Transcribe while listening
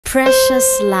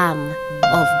precious Lamb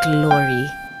of glory.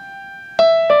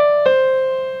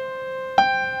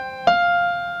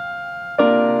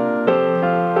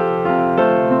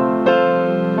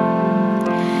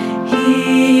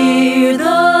 Hear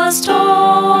the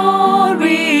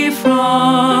story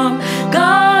from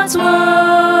God's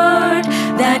word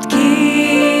that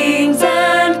kings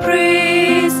and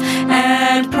priests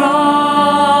and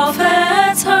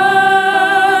prophets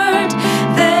heard.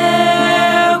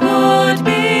 There would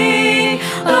be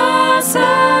a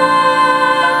sacrifice,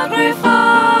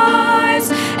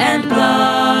 and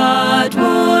blood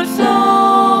would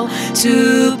flow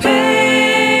to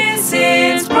pay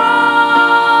sin's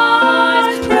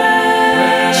price.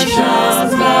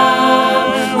 Precious Lamb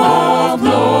of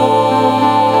glory,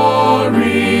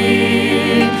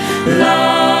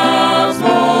 love's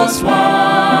most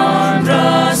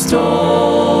wondrous story,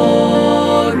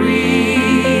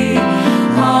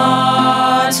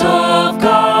 heart of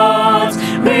God's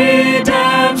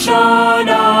redemption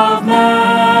of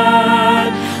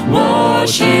man,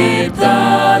 worship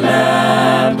the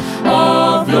Lamb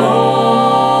of glory.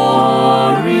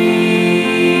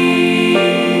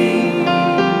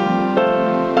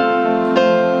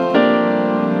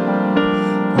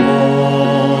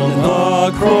 On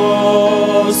the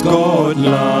cross God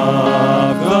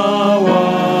loved the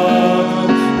world,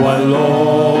 while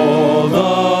all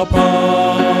the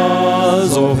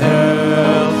powers of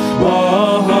hell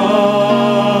were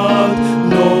hurt.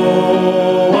 No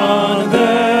one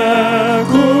there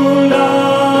could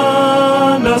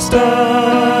understand.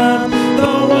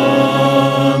 The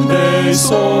one they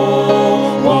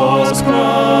saw was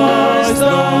Christ the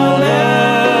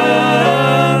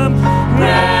Lamb.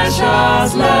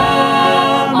 Precious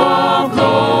Lamb of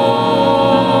glory,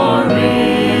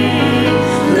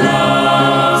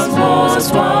 love's most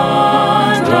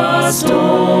wondrous story,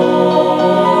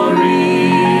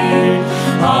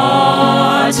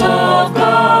 heart of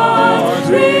God,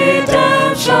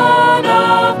 redemption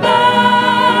of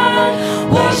man,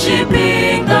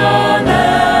 worshiping the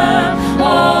Lamb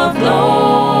of glory.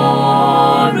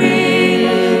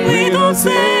 With all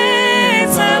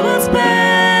saints I will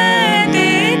spend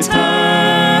eternity,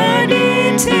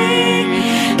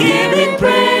 giving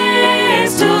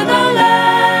praise to the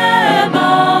Lamb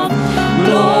of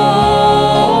glory.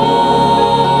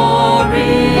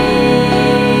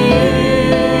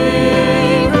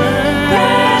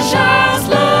 Precious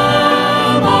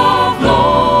Lamb of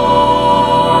glory,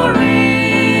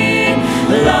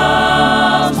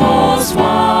 love's most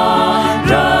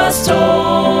wondrous story,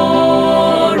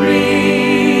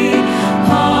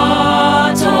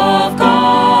 heart of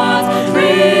God's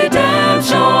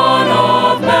redemption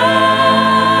of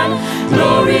man,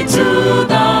 glory to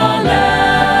the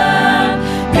Lamb,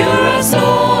 pure as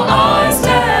snow I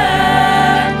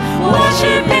stand,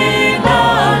 worshiping the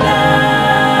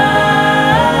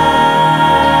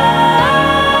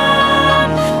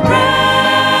Lamb.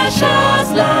 Precious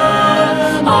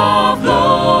Lamb of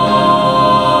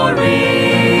glory,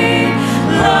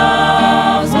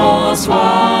 love's most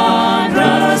wondrous